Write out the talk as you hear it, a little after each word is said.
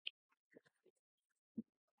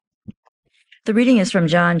The reading is from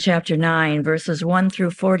John chapter 9, verses 1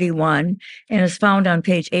 through 41, and is found on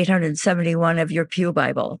page 871 of your Pew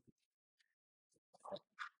Bible.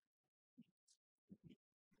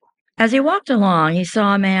 As he walked along, he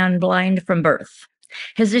saw a man blind from birth.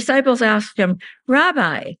 His disciples asked him,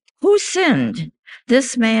 "Rabbi, who sinned,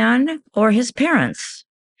 this man or his parents,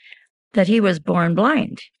 that he was born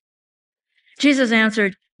blind?" Jesus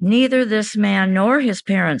answered, "Neither this man nor his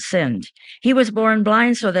parents sinned. He was born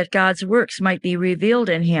blind so that God's works might be revealed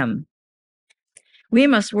in him. We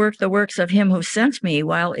must work the works of him who sent me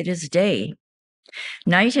while it is day.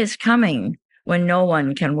 Night is coming when no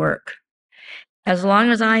one can work. As long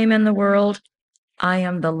as I am in the world, I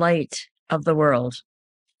am the light of the world."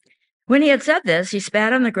 When he had said this, he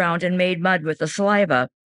spat on the ground and made mud with the saliva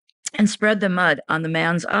and spread the mud on the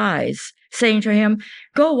man's eyes, saying to him,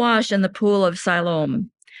 "Go wash in the pool of Siloam,"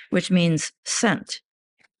 which means sent.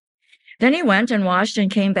 Then he went and washed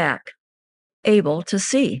and came back, able to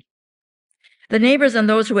see. The neighbors and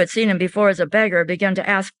those who had seen him before as a beggar began to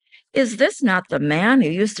ask, "Is this not the man who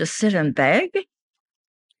used to sit and beg?"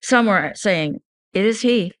 Some were saying, "It is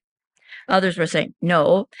he." Others were saying,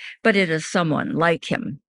 "No, but it is someone like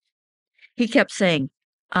him." He kept saying,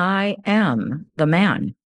 "I am the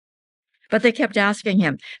man." But they kept asking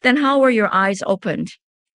him, "Then how were your eyes opened?"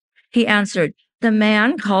 He answered, "The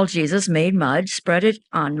man called Jesus made mud, spread it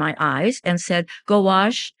on my eyes, and said, 'Go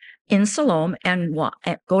wash in Siloam and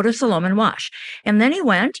go to Siloam and wash.' And then he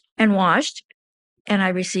went and washed, and I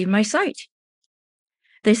received my sight."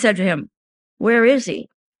 They said to him, "Where is he?"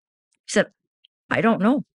 He said, "I don't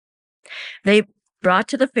know." They brought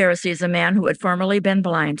to the Pharisees a man who had formerly been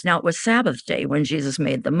blind. Now it was Sabbath day when Jesus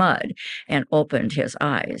made the mud and opened his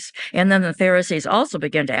eyes. And then the Pharisees also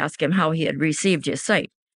began to ask him how he had received his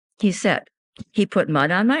sight. He said, "He put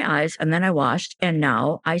mud on my eyes, and then I washed, and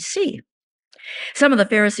now I see." Some of the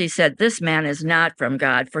Pharisees said, "This man is not from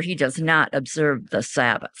God, for he does not observe the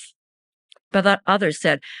Sabbath." But others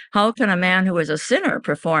said, "How can a man who is a sinner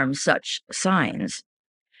perform such signs?"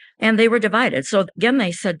 And they were divided. So again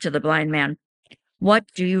they said to the blind man, "What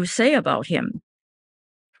do you say about him?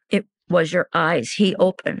 It was your eyes he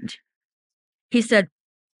opened." He said,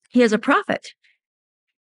 "He is a prophet."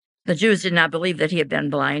 The Jews did not believe that he had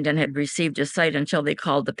been blind and had received his sight until they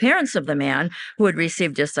called the parents of the man who had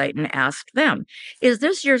received his sight and asked them, "Is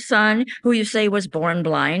this your son who you say was born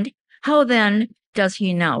blind? How then does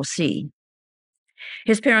he now see?"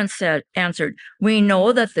 His parents answered, "We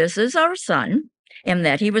know that this is our son and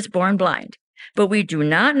that he was born blind. But we do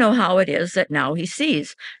not know how it is that now he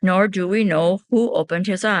sees, nor do we know who opened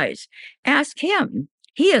his eyes. Ask him.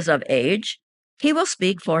 He is of age. He will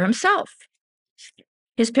speak for himself."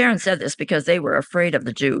 His parents said this because they were afraid of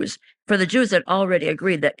the Jews, for the Jews had already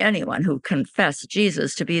agreed that anyone who confessed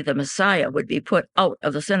Jesus to be the Messiah would be put out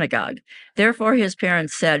of the synagogue. Therefore, his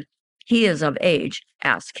parents said, "He is of age.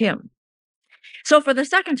 Ask him." So for the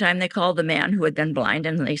second time, they called the man who had been blind,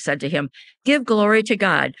 and they said to him, "Give glory to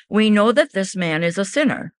God. We know that this man is a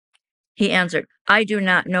sinner." He answered, "I do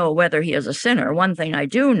not know whether he is a sinner. One thing I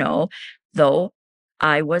do know, though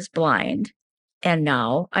I was blind, and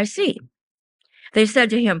now I see." They said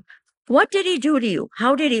to him, "What did he do to you?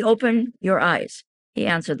 How did he open your eyes?" He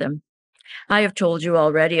answered them, "I have told you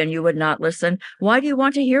already, and you would not listen. Why do you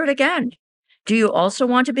want to hear it again? Do you also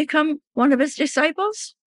want to become one of his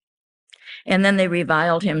disciples?" And then they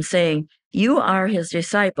reviled him, saying, "You are his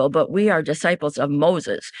disciple, but we are disciples of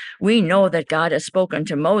Moses. We know that God has spoken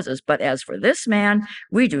to Moses, but as for this man,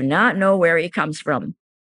 we do not know where he comes from."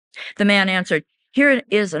 The man answered, "Here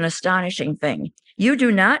is an astonishing thing. You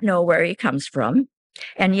do not know where he comes from,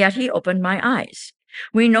 and yet he opened my eyes.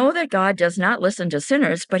 We know that God does not listen to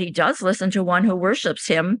sinners, but he does listen to one who worships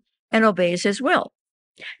him and obeys his will.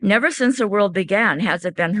 Never since the world began has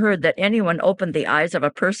it been heard that anyone opened the eyes of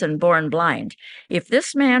a person born blind. If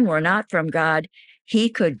this man were not from God, he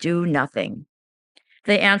could do nothing."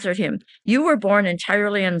 They answered him, "You were born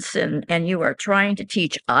entirely in sin, and you are trying to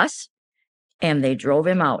teach us?" And they drove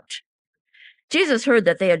him out. Jesus heard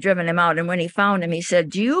that they had driven him out, and when he found him, he said,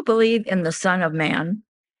 "Do you believe in the Son of Man?"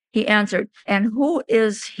 He answered, "And who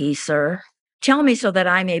is he, sir? Tell me so that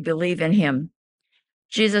I may believe in him."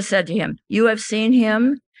 Jesus said to him, "You have seen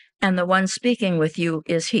him, and the one speaking with you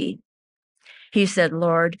is he." He said,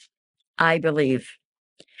 "Lord, I believe."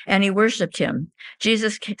 And he worshiped him.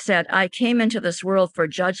 Jesus said, "I came into this world for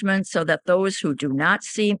judgment so that those who do not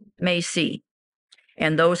see may see,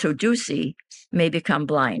 and those who do see may become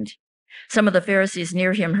blind." Some of the Pharisees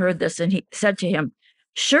near him heard this, and he said to him,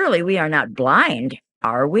 "Surely we are not blind,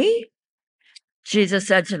 are we?" Jesus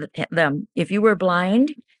said to them, "If you were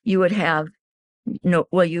blind, you would not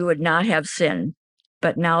have sin.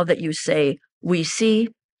 But now that you say, we see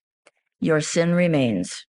your sin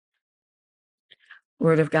remains.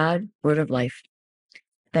 Word of God, word of life.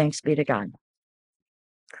 Thanks be to God.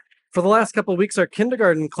 For the last couple of weeks, our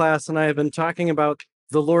kindergarten class and I have been talking about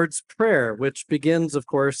the Lord's Prayer, which begins, of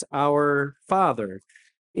course, Our Father.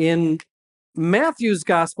 In Matthew's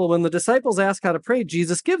gospel, when the disciples ask how to pray,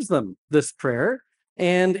 Jesus gives them this prayer.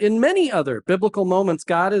 And in many other biblical moments,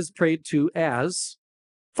 God is prayed to as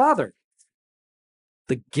Father.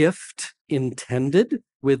 The gift intended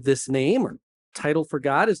with this name or title for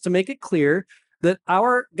God is to make it clear that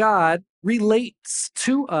our God relates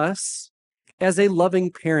to us as a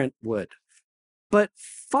loving parent would. But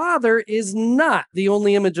Father is not the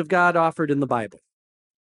only image of God offered in the Bible.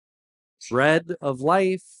 Bread of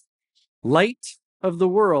life, light of the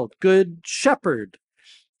world, good shepherd.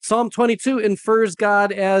 Psalm 22 infers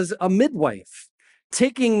God as a midwife,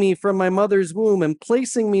 taking me from my mother's womb and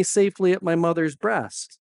placing me safely at my mother's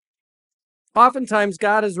breast. Oftentimes,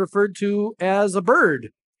 God is referred to as a bird,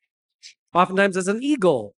 oftentimes as an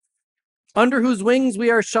eagle, under whose wings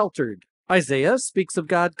we are sheltered. Isaiah speaks of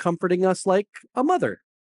God comforting us like a mother.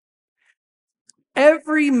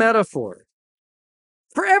 Every metaphor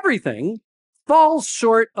for everything falls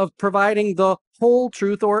short of providing the whole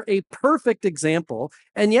truth or a perfect example,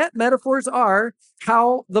 and yet metaphors are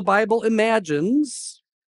how the Bible imagines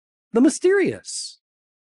the mysterious.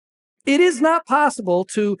 It is not possible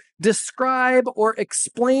to describe or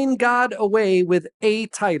explain God away with a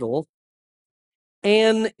title,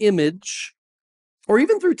 an image, or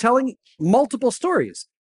even through telling multiple stories.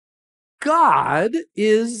 God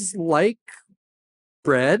is like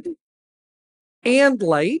bread and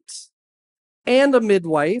light and a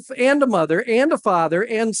midwife and a mother and a father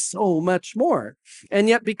and so much more. And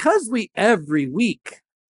yet, because we every week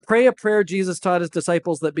pray a prayer Jesus taught his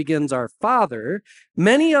disciples that begins Our Father,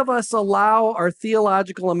 many of us allow our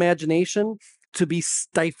theological imagination to be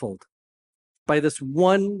stifled by this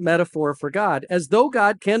one metaphor for God, as though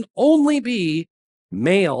God can only be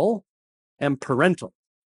male and parental.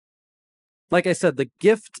 Like I said, the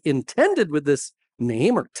gift intended with this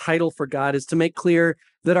name or title for God is to make clear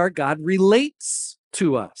that our God relates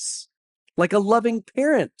to us like a loving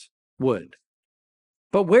parent would.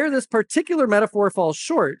 But where this particular metaphor falls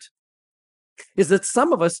short is that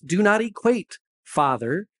some of us do not equate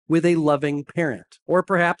Father with a loving parent, or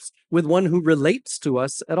perhaps with one who relates to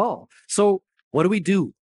us at all. So what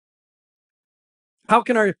do? How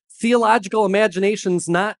can our theological imaginations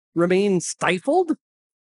not remain stifled?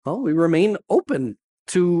 Well, we remain open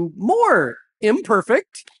to more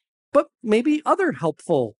imperfect, but maybe other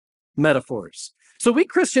helpful metaphors. So we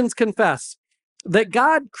Christians confess that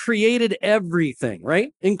God created everything,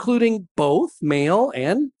 right? Including both male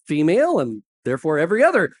and female, and therefore every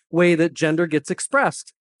other way that gender gets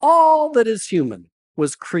expressed. All that is human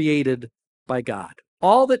was created by God.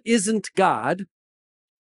 All that isn't God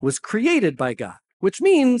was created by God, which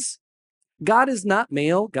means God is not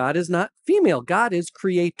male, God is not female. God is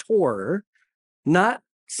creator, not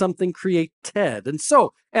something created. And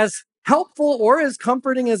so, as helpful or as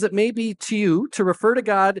comforting as it may be to you to refer to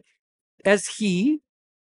God as He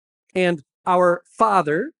and our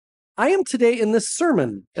Father, I am today, in this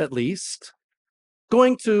sermon at least,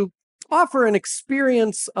 going to offer an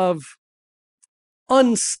experience of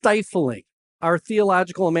unstifling our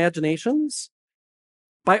theological imaginations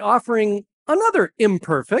by offering another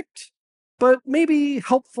imperfect, but maybe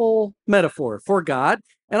helpful metaphor for God.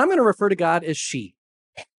 And I'm going to refer to God as she.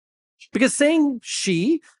 Because saying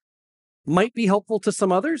she might be helpful to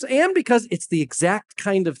some others, and because it's the exact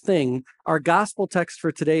kind of thing our gospel text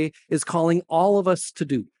for today is calling all of us to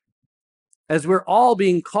do. As we're all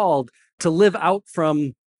being called to live out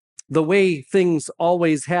from the way things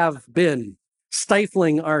always have been,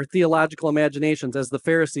 stifling our theological imaginations as the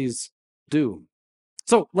Pharisees do.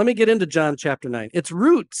 So let me get into John chapter 9. Its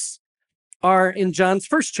roots are in John's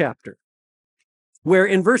first chapter, where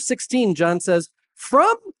in verse 16, John says,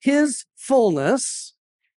 from his fullness,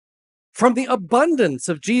 from the abundance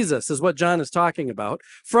of Jesus is what John is talking about.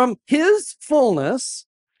 From his fullness,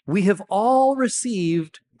 we have all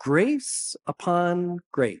received grace upon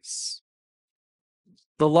grace.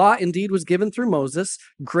 The law indeed was given through Moses.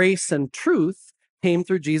 Grace and truth came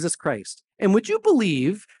through Jesus Christ. And would you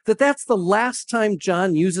believe that that's the last time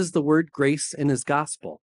John uses the word grace in his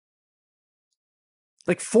gospel?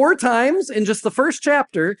 Like 4 times in just the first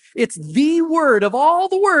chapter, it's the word of all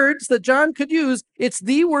the words that John could use. It's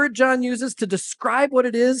the word John uses to describe what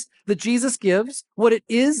it is that Jesus gives, what it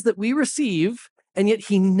is that we receive, and yet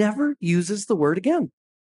he never uses the word again.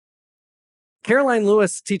 Caroline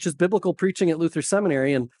Lewis teaches biblical preaching at Luther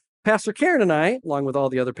Seminary, and Pastor Karen and I, along with all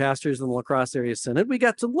the other pastors in the La Crosse Area Synod, we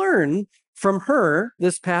got to learn from her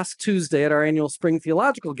this past Tuesday at our annual Spring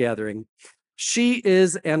Theological Gathering. She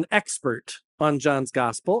is an expert on John's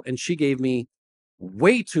Gospel, and she gave me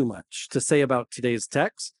way too much to say about today's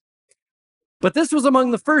text. But this was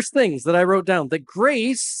among the first things that I wrote down, that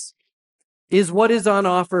grace is what is on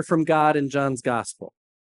offer from God in John's Gospel.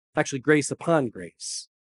 Actually, grace upon grace.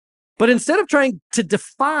 But instead of trying to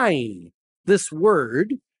define this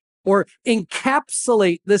word or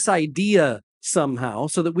encapsulate this idea somehow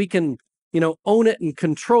so that we can, own it and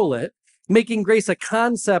control it, making grace a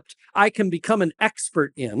concept I can become an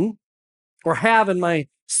expert in or have in my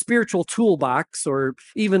spiritual toolbox or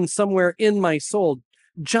even somewhere in my soul,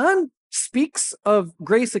 John speaks of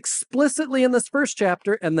grace explicitly in this first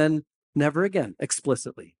chapter and then never again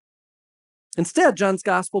explicitly. Instead, John's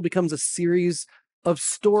Gospel becomes a series of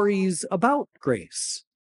stories about grace.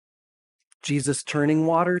 Jesus turning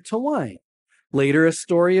water to wine. Later, a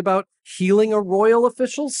story about healing a royal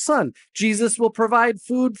official's son. Jesus will provide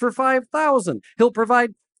food for 5,000. He'll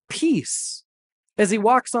provide peace as he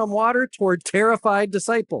walks on water toward terrified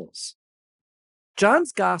disciples.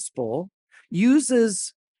 John's Gospel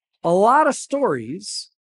uses a lot of stories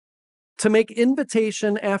to make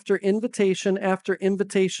invitation after invitation after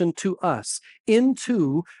invitation to us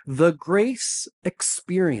into the grace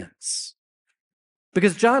experience.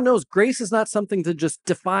 Because John knows grace is not something to just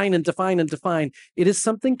define and define and define. It is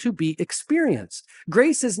something to be experienced.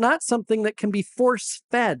 Grace is not something that can be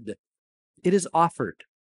force-fed. It is offered.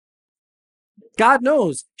 God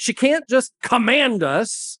knows she can't just command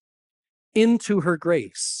us into her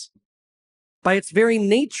grace. By its very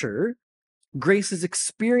nature, grace is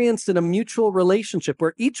experienced in a mutual relationship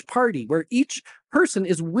where each party, where each person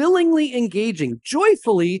is willingly engaging,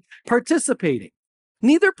 joyfully participating.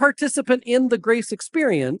 Neither participant in the grace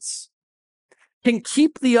experience can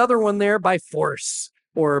keep the other one there by force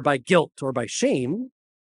or by guilt or by shame.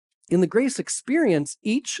 In the grace experience,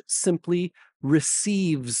 each simply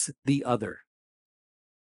receives the other.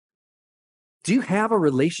 Do you have a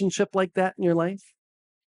relationship like that in your life?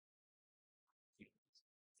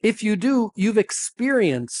 If you do, you've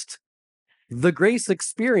experienced the grace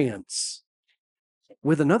experience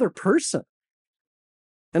with another person.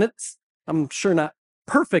 And it's, I'm sure, not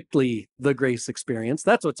perfectly the grace experience.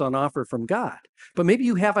 That's what's on offer from God. But maybe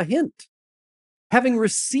you have a hint. Having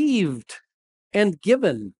received and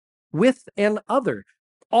given with an other,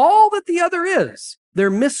 all that the other is, their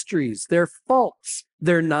mysteries, their faults,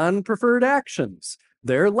 their non-preferred actions,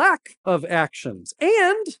 their lack of actions,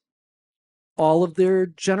 and all of their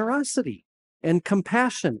generosity and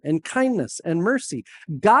compassion and kindness and mercy.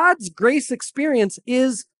 God's grace experience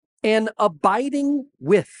is an abiding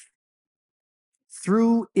with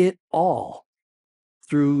through it all,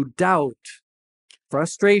 through doubt,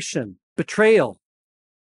 frustration, betrayal,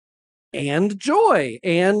 and joy,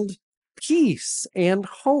 and peace, and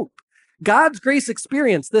hope. God's grace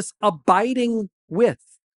experience, this abiding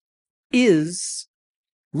with, is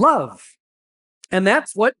love. And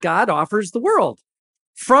that's what God offers the world.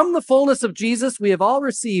 From the fullness of Jesus, we have all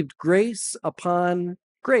received grace upon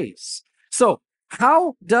grace. So,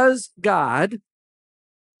 how does God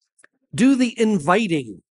do the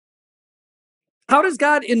inviting? How does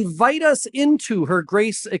God invite us into her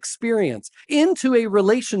grace experience, into a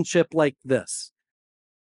relationship like this?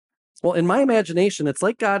 Well, in my imagination, it's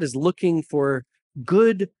like God is looking for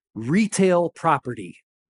good retail property,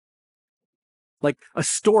 like a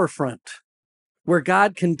storefront where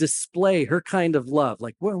God can display her kind of love.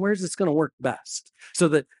 Like, where's this going to work best so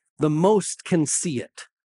that the most can see it?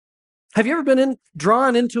 Have you ever been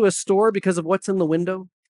drawn into a store because of what's in the window?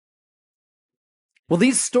 Well,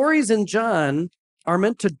 these stories in John are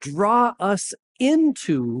meant to draw us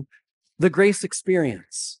into the grace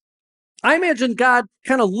experience. I imagine God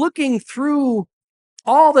kind of looking through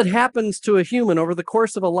all that happens to a human over the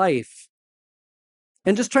course of a life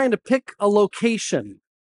and just trying to pick a location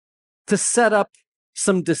to set up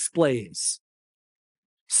some displays.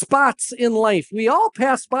 Spots in life we all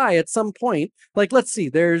pass by at some point. Like, let's see,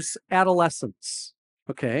 there's adolescence.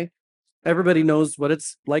 Okay. Everybody knows what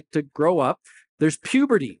it's like to grow up. There's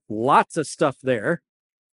puberty, lots of stuff there.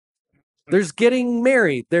 There's getting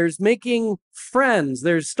married. There's making friends.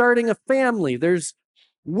 There's starting a family. There's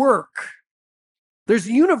work. There's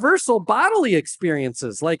universal bodily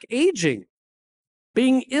experiences like aging,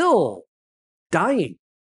 being ill, dying.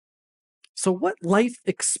 So what life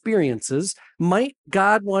experiences might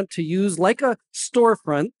God want to use like a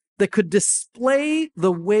storefront that could display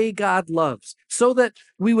the way God loves so that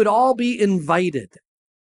we would all be invited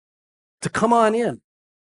to come on in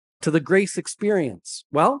to the grace experience?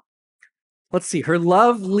 Well, Let's see. Her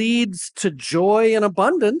love leads to joy and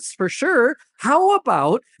abundance for sure. How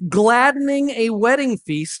about gladdening a wedding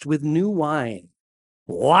feast with new wine?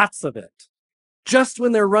 Lots of it. Just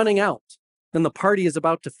when they're running out and the party is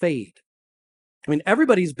about to fade. I mean,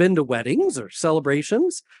 everybody's been to weddings or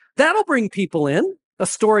celebrations. That'll bring people in, a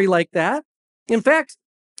story like that. In fact,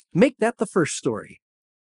 make that the first story.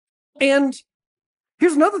 And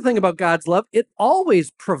here's another thing about God's love. It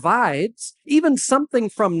always provides even something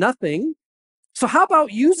from nothing. So how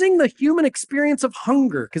about using the human experience of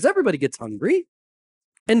hunger? Because everybody gets hungry.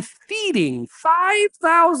 And feeding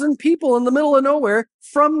 5,000 people in the middle of nowhere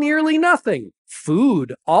from nearly nothing.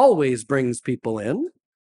 Food always brings people in.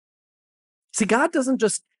 See, God doesn't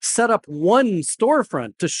just set up one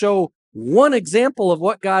storefront to show one example of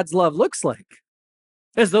what God's love looks like,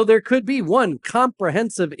 as though there could be one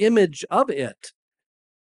comprehensive image of it.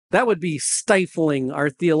 That would be stifling our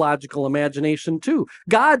theological imagination too.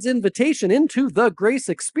 God's invitation into the grace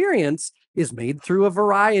experience is made through a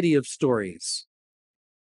variety of stories,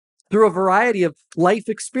 through a variety of life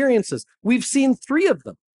experiences. We've seen 3 of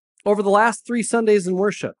them over the last 3 Sundays in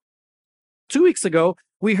worship. 2 weeks ago,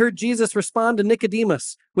 we heard Jesus respond to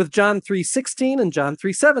Nicodemus with John 3:16 and John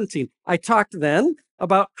 3:17. I talked then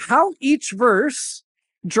about how each verse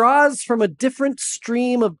draws from a different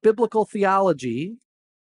stream of biblical theology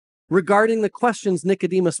regarding the questions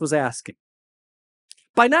Nicodemus was asking.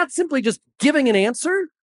 By not simply just giving an answer,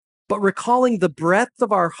 but recalling the breadth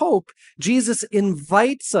of our hope, Jesus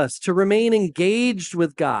invites us to remain engaged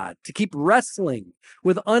with God, to keep wrestling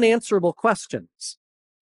with unanswerable questions.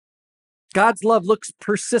 God's love looks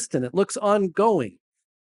persistent. It looks ongoing.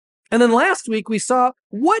 And then last week, we saw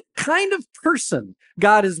what kind of person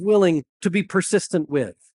God is willing to be persistent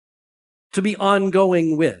with, to be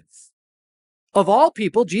ongoing with. Of all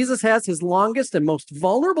people, Jesus has his longest and most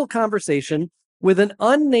vulnerable conversation with an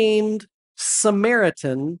unnamed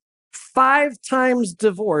Samaritan, 5 times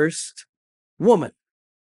divorced woman,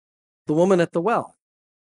 the woman at the well.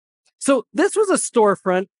 So this was a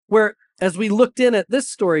storefront where, as we looked in at this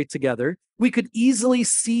story together, we could easily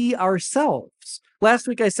see ourselves. Last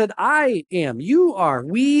week I said, I am, you are,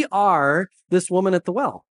 we are this woman at the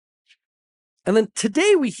well. And then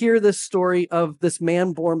today we hear this story of this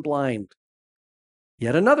man born blind.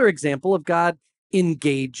 Yet another example of God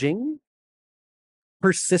engaging,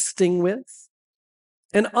 persisting with,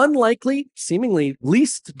 an unlikely, seemingly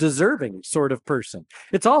least deserving sort of person.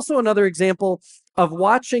 It's also another example of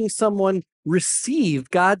watching someone receive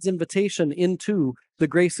God's invitation into the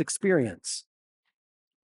grace experience.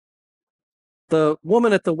 The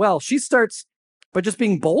woman at the well, she starts by just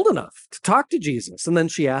being bold enough to talk to Jesus. And then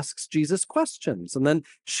she asks Jesus questions. And then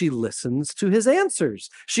she listens to his answers.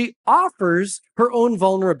 She offers her own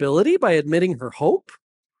vulnerability by admitting her hope.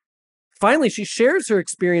 Finally, she shares her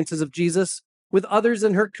experiences of Jesus with others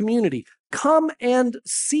in her community. Come and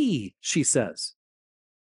see, she says.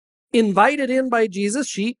 Invited in by Jesus,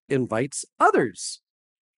 she invites others,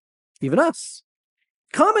 even us.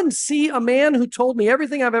 Come and see a man who told me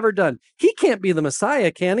everything I've ever done. He can't be the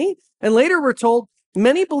Messiah, can he? And later we're told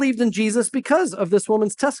many believed in Jesus because of this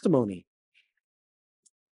woman's testimony.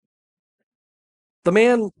 The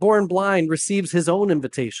man born blind receives his own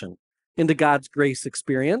invitation into God's grace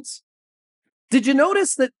experience. Did you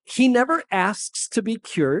notice that he never asks to be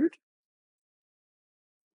cured?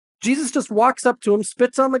 Jesus just walks up to him,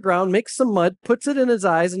 spits on the ground, makes some mud, puts it in his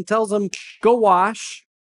eyes, and tells him, go wash.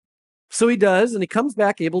 So he does, and he comes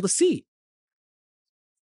back able to see.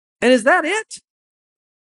 And is that it?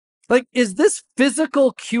 Like, is this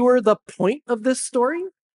physical cure the point of this story?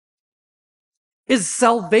 Is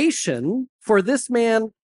salvation for this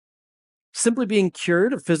man simply being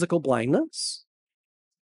cured of physical blindness?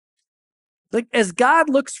 Like, as God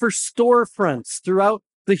looks for storefronts throughout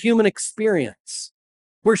the human experience,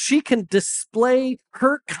 where she can display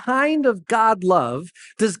her kind of God love,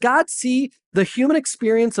 does God see the human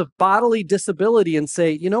experience of bodily disability and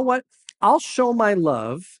say, you know what? I'll show my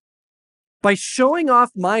love by showing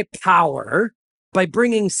off my power by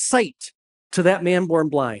bringing sight to that man born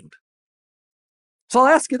blind. So I'll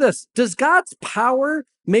ask you this. Does God's power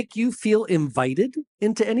make you feel invited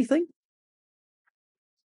into anything?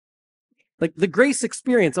 Like the grace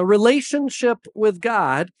experience, a relationship with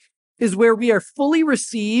God is where we are fully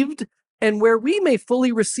received and where we may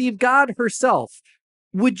fully receive God herself.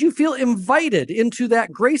 Would you feel invited into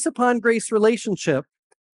that grace upon grace relationship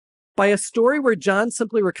by a story where John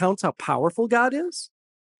simply recounts how powerful God is?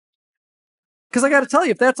 Because I got to tell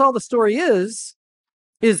you, if that's all the story is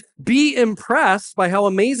be impressed by how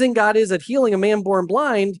amazing God is at healing a man born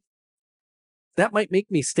blind, that might make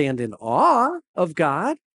me stand in awe of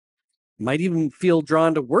God. might even feel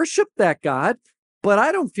drawn to worship that God, but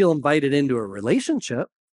I don't feel invited into a relationship.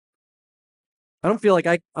 I don't feel like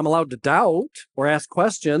I'm allowed to doubt or ask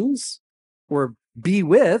questions or be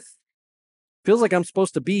with. Feels like I'm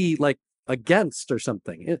supposed to be like against or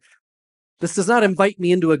something. This does not invite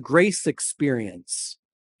me into a grace experience,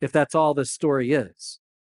 if that's all this story is.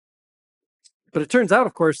 But it turns out,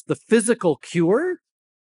 of course, the physical cure,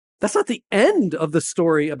 that's not the end of the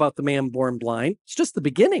story about the man born blind. It's just the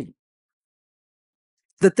beginning.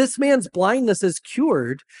 That this man's blindness is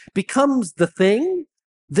cured becomes the thing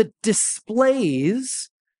that displays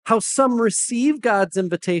how some receive God's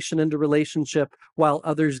invitation into relationship while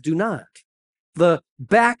others do not. The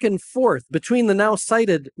back and forth between the now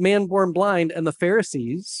cited man born blind and the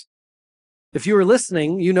Pharisees, if you were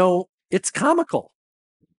listening, you know it's comical.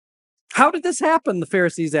 How did this happen? The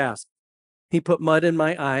Pharisees asked. He put mud in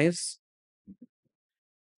my eyes.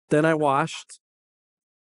 Then I washed.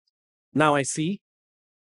 Now I see.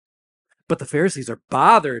 But the Pharisees are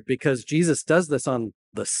bothered because Jesus does this on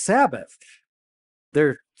the Sabbath.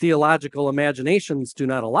 Their theological imaginations do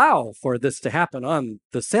not allow for this to happen on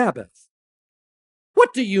the Sabbath.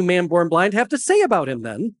 What do you, man born blind, have to say about him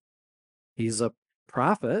then? He's a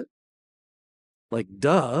prophet. Like,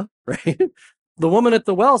 duh, right? The woman at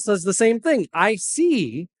the well says the same thing. I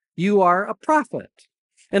see you are a prophet.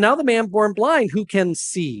 And now the man born blind, who can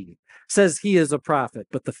see, says he is a prophet,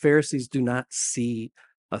 but the Pharisees do not see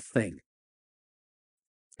a thing.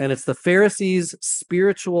 And it's the Pharisees'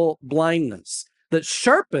 spiritual blindness that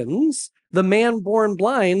sharpens the man born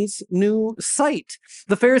blind's new sight.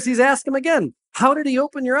 The Pharisees ask him again, how did he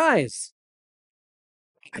open your eyes?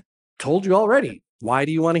 I told you already. Why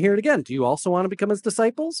do you want to hear it again? Do you also want to become his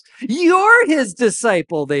disciples? You're his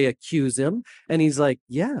disciple, they accuse him. And he's like,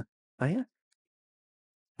 yeah, I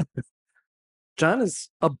am. John is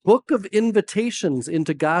a book of invitations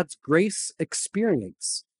into God's grace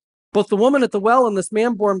experience. Both the woman at the well and this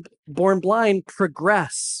man born blind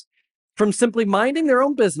progress from simply minding their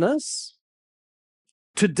own business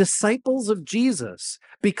to disciples of Jesus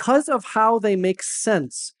because of how they make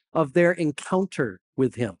sense of their encounter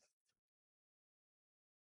with him.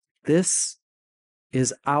 This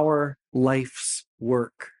is our life's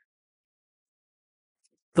work.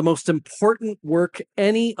 The most important work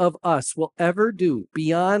any of us will ever do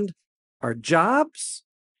beyond our jobs,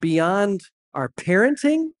 beyond our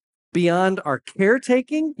parenting, beyond our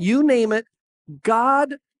caretaking, you name it,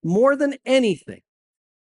 God, more than anything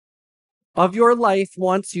of your life,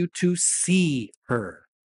 wants you to see her,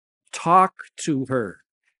 talk to her,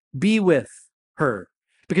 be with her,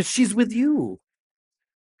 because she's with you.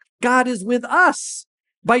 God is with us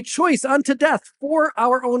by choice unto death for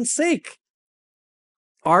our own sake.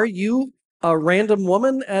 Are you a random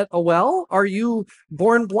woman at a well? Are you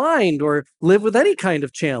born blind or live with any kind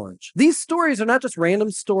of challenge? These stories are not just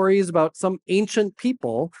random stories about some ancient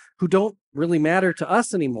people who don't really matter to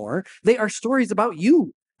us anymore. They are stories about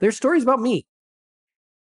you. They're stories about me.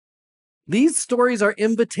 These stories are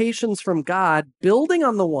invitations from God, building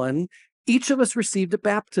on the one each of us received at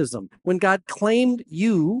baptism, when God claimed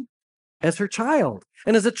you as her child.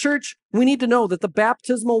 And as a church, we need to know that the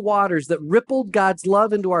baptismal waters that rippled God's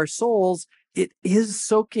love into our souls, it is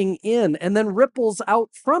soaking in and then ripples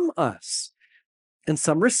out from us. And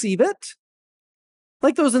some receive it,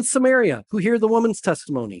 like those in Samaria who hear the woman's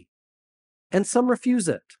testimony. And some refuse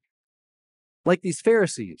it, like these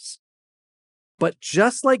Pharisees. But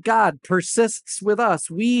just like God persists with us,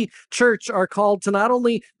 we, church, are called to not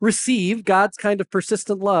only receive God's kind of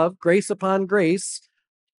persistent love, grace upon grace,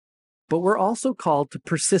 but we're also called to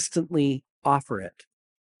persistently offer it.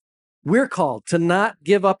 We're called to not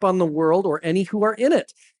give up on the world or any who are in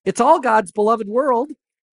it. It's all God's beloved world.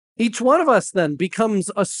 Each one of us then becomes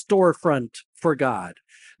a storefront for God,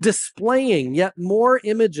 displaying yet more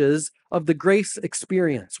images of the grace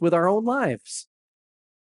experience with our own lives.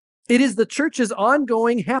 It is the church's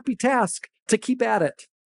ongoing happy task to keep at it,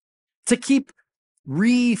 to keep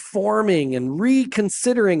reforming and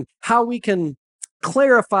reconsidering how we can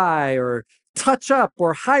clarify or touch up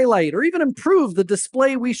or highlight or even improve the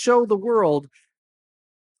display we show the world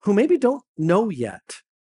who maybe don't know yet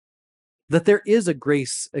that there is a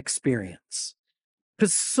grace experience.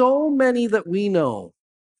 Because so many that we know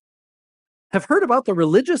have heard about the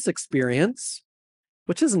religious experience,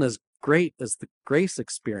 which isn't as great as the grace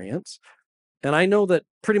experience. And I know that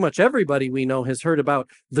pretty much everybody we know has heard about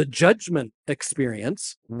the judgment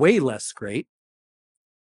experience, way less great.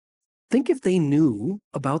 Think if they knew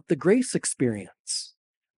about the grace experience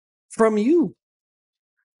from you.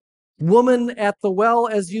 Woman at the well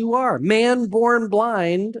as you are, man born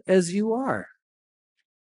blind as you are.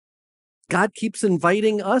 God keeps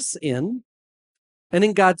inviting us in, and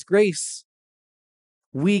in God's grace,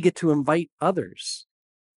 we get to invite others.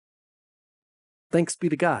 Thanks be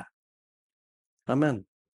to God. Amen.